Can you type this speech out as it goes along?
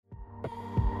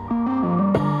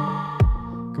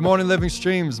Good morning, Living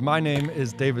Streams. My name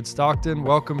is David Stockton.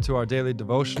 Welcome to our daily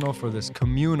devotional for this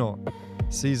communal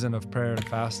season of prayer and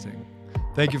fasting.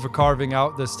 Thank you for carving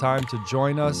out this time to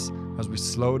join us as we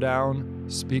slow down,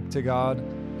 speak to God,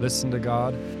 listen to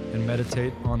God, and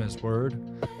meditate on His Word.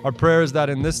 Our prayer is that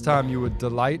in this time you would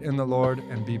delight in the Lord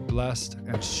and be blessed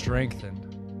and strengthened.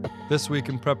 This week,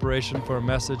 in preparation for a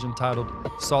message entitled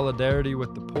Solidarity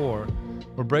with the Poor,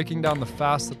 we're breaking down the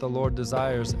fast that the Lord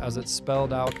desires as it's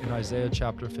spelled out in Isaiah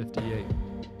chapter 58.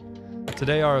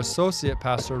 Today, our associate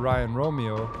pastor, Ryan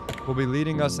Romeo, will be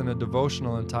leading us in a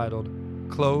devotional entitled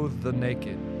Clothe the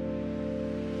Naked.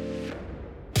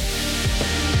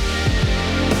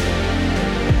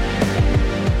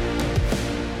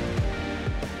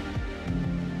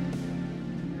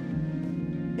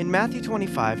 In Matthew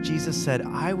 25, Jesus said,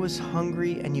 "I was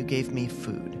hungry and you gave me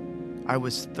food. I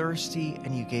was thirsty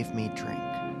and you gave me drink.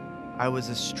 I was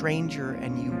a stranger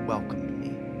and you welcomed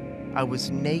me. I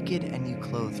was naked and you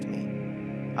clothed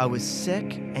me. I was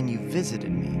sick and you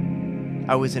visited me.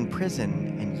 I was in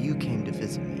prison and you came to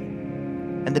visit me."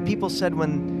 And the people said,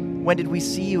 When did we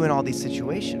see you in all these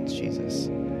situations, Jesus?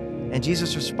 And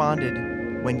Jesus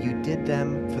responded, "When you did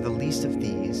them for the least of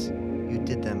these, you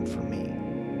did them for me."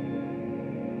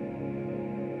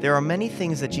 There are many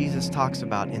things that Jesus talks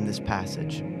about in this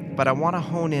passage, but I want to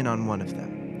hone in on one of them.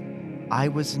 I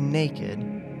was naked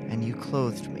and you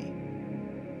clothed me.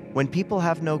 When people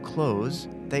have no clothes,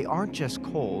 they aren't just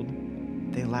cold,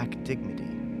 they lack dignity.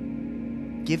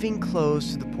 Giving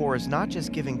clothes to the poor is not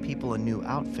just giving people a new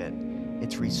outfit,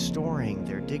 it's restoring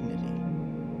their dignity.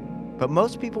 But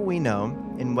most people we know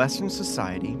in Western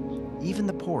society, even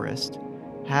the poorest,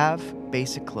 have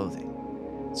basic clothing.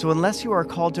 So unless you are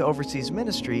called to overseas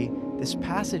ministry, this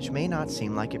passage may not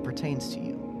seem like it pertains to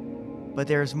you. But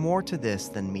there is more to this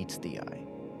than meets the eye.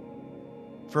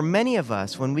 For many of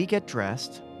us, when we get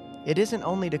dressed, it isn't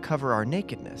only to cover our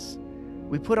nakedness.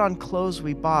 We put on clothes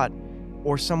we bought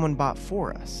or someone bought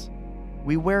for us.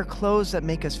 We wear clothes that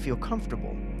make us feel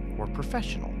comfortable or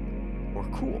professional or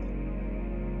cool.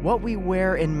 What we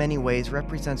wear in many ways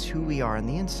represents who we are on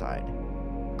the inside.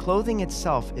 Clothing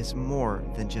itself is more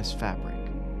than just fabric.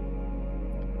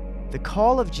 The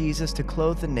call of Jesus to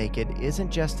clothe the naked isn't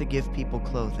just to give people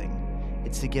clothing,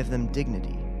 it's to give them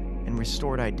dignity and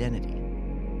restored identity.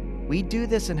 We do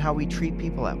this in how we treat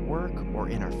people at work or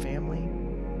in our family.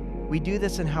 We do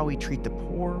this in how we treat the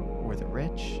poor or the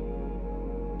rich.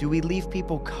 Do we leave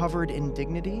people covered in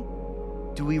dignity?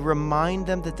 Do we remind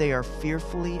them that they are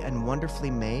fearfully and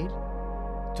wonderfully made?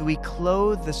 Do we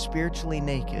clothe the spiritually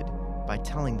naked by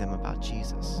telling them about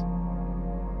Jesus?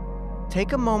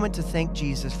 Take a moment to thank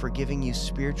Jesus for giving you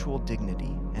spiritual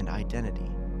dignity and identity.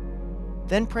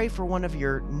 Then pray for one of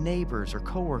your neighbors or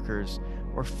coworkers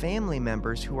or family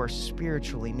members who are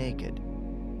spiritually naked.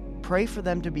 Pray for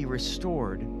them to be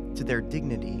restored to their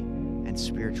dignity and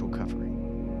spiritual covering.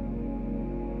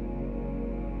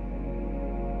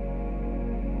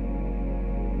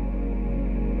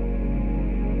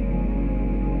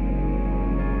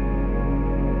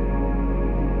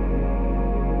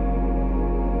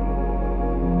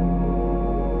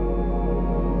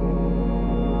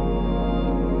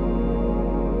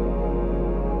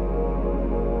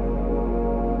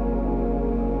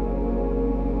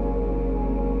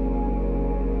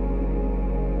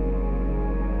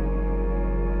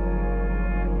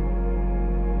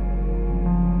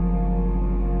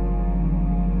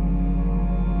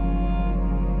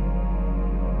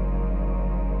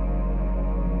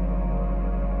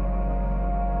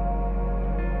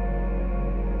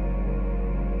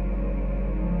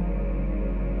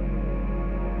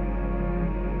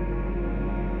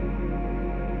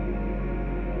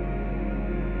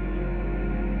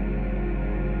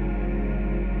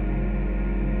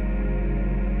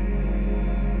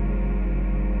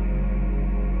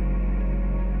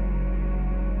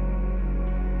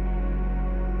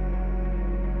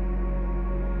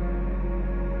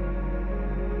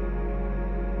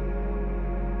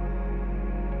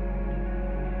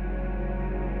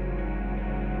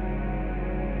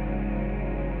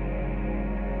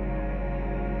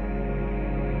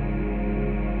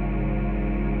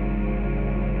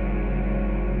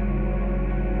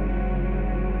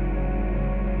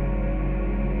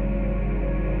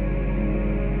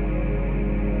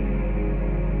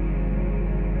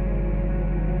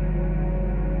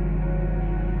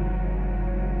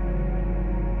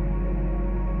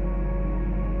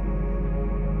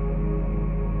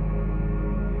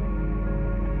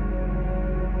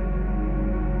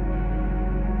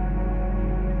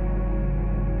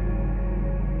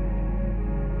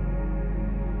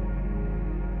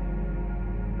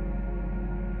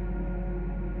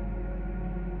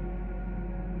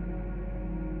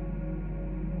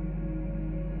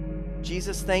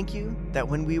 Jesus, thank you that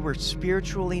when we were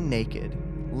spiritually naked,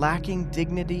 lacking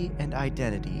dignity and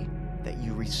identity, that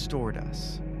you restored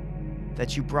us,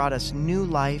 that you brought us new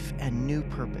life and new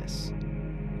purpose.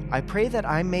 I pray that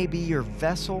I may be your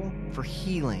vessel for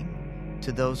healing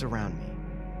to those around me,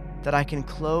 that I can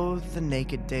clothe the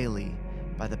naked daily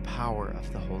by the power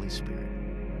of the Holy Spirit.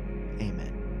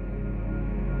 Amen.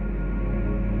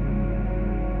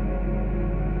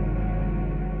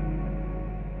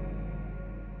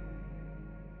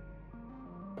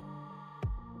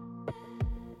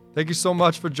 Thank you so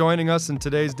much for joining us in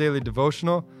today's daily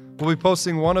devotional. We'll be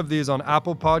posting one of these on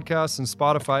Apple Podcasts and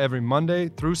Spotify every Monday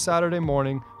through Saturday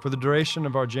morning for the duration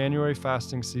of our January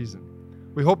fasting season.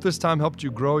 We hope this time helped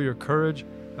you grow your courage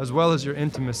as well as your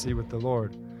intimacy with the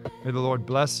Lord. May the Lord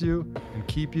bless you and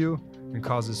keep you and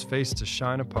cause his face to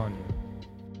shine upon you.